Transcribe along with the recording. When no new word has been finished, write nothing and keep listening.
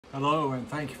Hello, and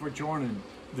thank you for joining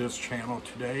this channel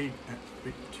today.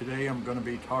 Today I'm going to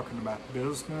be talking about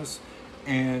business,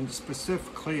 and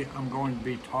specifically I'm going to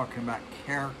be talking about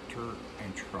character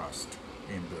and trust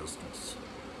in business.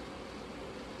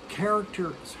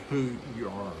 Character is who you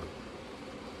are,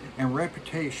 and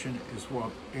reputation is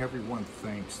what everyone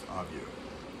thinks of you.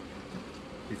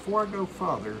 Before I go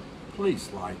further,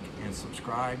 please like and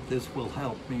subscribe. This will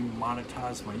help me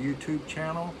monetize my YouTube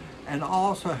channel and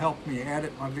also help me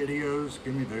edit my videos,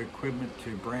 give me the equipment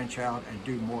to branch out and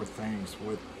do more things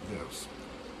with this.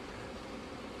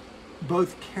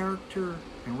 Both character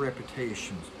and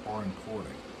reputations are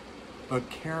important, but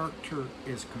character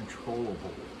is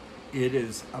controllable. It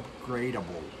is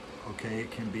upgradable, okay?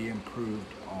 It can be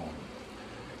improved on.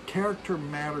 Character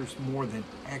matters more than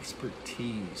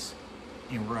expertise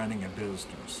in running a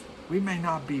business. We may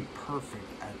not be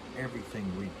perfect at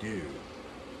everything we do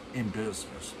in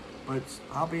business, but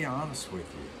I'll be honest with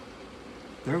you.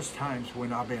 There's times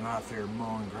when I've been out there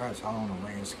mowing grass. I own a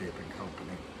landscaping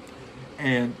company,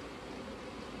 and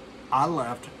I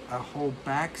left a whole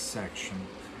back section,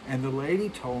 and the lady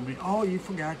told me, "Oh, you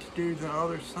forgot to do the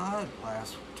other side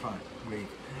last week."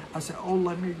 I said, "Oh,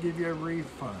 let me give you a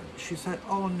refund." She said,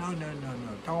 "Oh, no,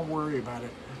 don't worry about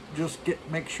it. Just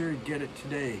make sure you get it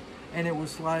today." And it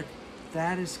was like,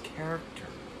 that is character,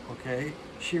 okay?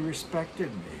 She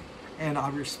respected me, and I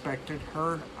respected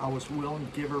her. I was willing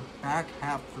to give her back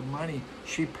half the money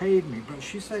she paid me, but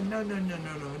she said, no,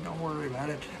 don't worry about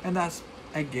it. And that's,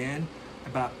 again,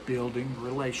 about building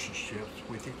relationships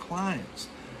with your clients.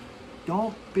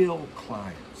 Don't build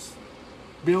clients.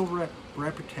 Build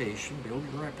reputation, build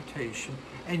your reputation,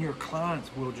 and your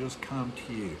clients will just come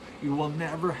to you. You will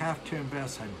never have to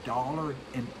invest $1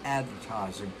 in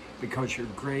advertising, because your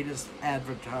greatest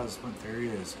advertisement there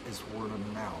is word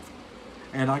of mouth.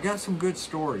 And I got some good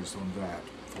stories on that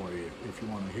for you if you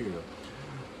want to hear.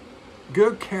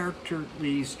 Good character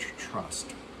leads to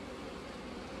trust.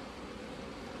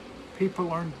 People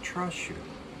learn to trust you.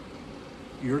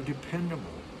 You're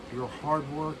dependable. You're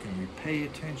hardworking. You pay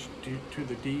attention to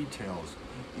the details.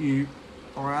 You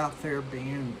are out there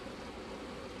being,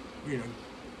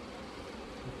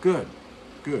 good.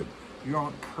 You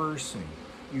aren't cursing.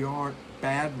 You aren't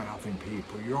bad-mouthing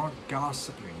people. You aren't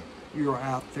gossiping. You're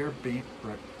out there being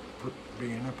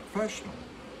a professional.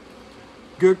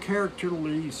 Good character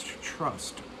leads to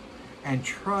trust, and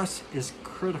trust is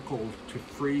critical to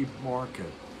free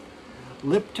market.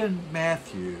 Lipton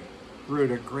Matthew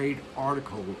wrote a great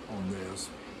article on this.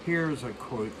 Here's a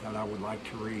quote that I would like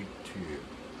to read to you.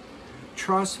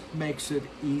 Trust makes it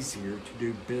easier to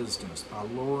do business by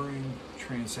lowering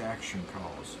transaction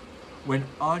costs. When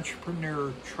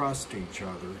entrepreneurs trust each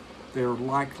other, they're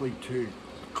likely to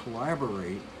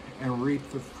collaborate and reap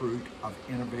the fruit of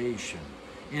innovation.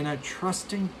 In a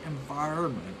trusting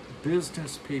environment,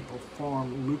 business people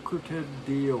form lucrative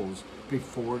deals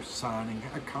before signing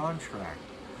a contract,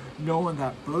 knowing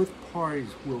that both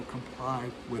parties will comply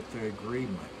with the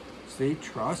agreement. See,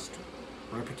 trust,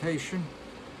 reputation.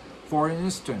 For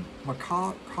instance,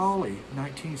 Macaulay,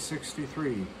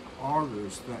 1963,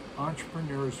 argues that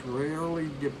entrepreneurs rarely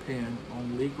depend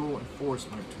on legal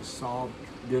enforcement to solve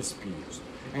disputes,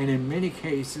 and in many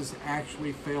cases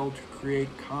actually fail to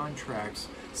create contracts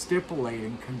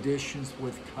stipulating conditions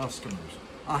with customers.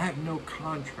 I have no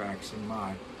contracts in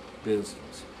my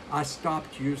business. I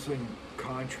stopped using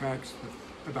contracts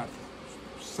about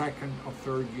the second or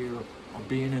third year of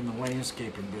being in the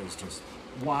landscaping business.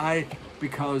 Why?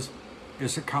 Because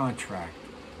it's a contract.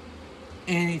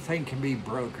 Anything can be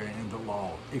broken in the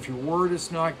law. If your word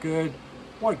is not good,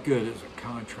 what good is a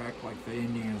contract, like the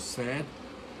Indians said?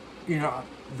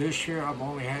 This year I've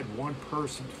only had one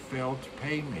person fail to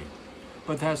pay me,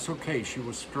 but that's okay. She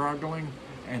was struggling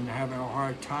and having a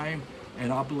hard time,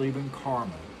 and I believe in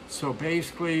karma. So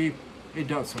basically, it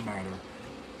doesn't matter.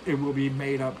 It will be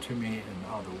made up to me in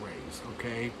other ways,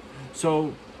 okay?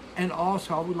 So, and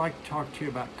also I would like to talk to you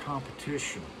about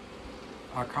competition.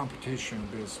 Our competition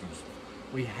in business.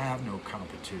 We have no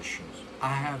competitions. I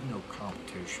have no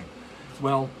competition.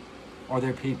 Well, are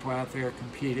there people out there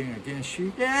competing against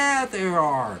you? Yeah, there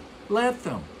are. Let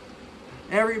them.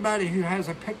 Everybody who has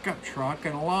a pickup truck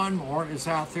and a lawnmower is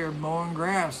out there mowing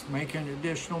grass, making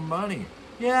additional money.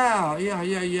 Yeah.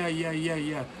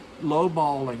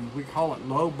 Lowballing, we call it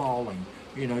lowballing.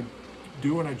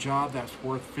 Doing a job that's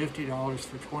worth $50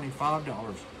 for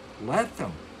 $25. Let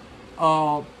them.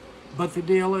 But the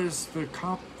deal is the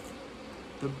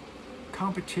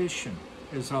competition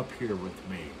is up here with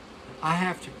me. I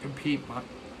have to compete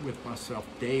with myself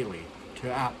daily to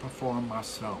outperform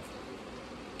myself,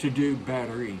 to do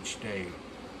better each day.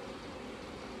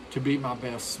 to be my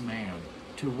best man,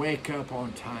 to wake up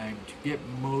on time, to get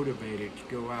motivated to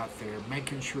go out there,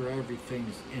 making sure everything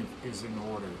is in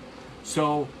order.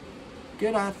 So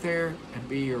get out there and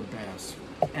be your best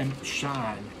and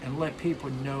shine and let people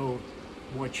know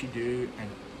what you do, and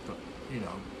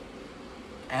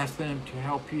ask them to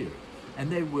help you. And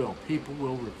they will. People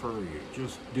will refer you.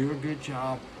 Just do a good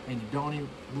job, and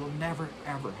will never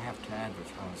ever have to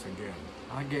advertise again.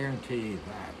 I guarantee you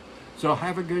that. So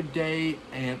have a good day,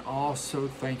 and also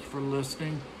thank you for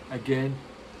listening. Again,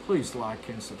 please like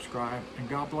and subscribe, and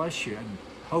God bless you. And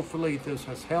hopefully this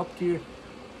has helped you.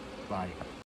 Bye.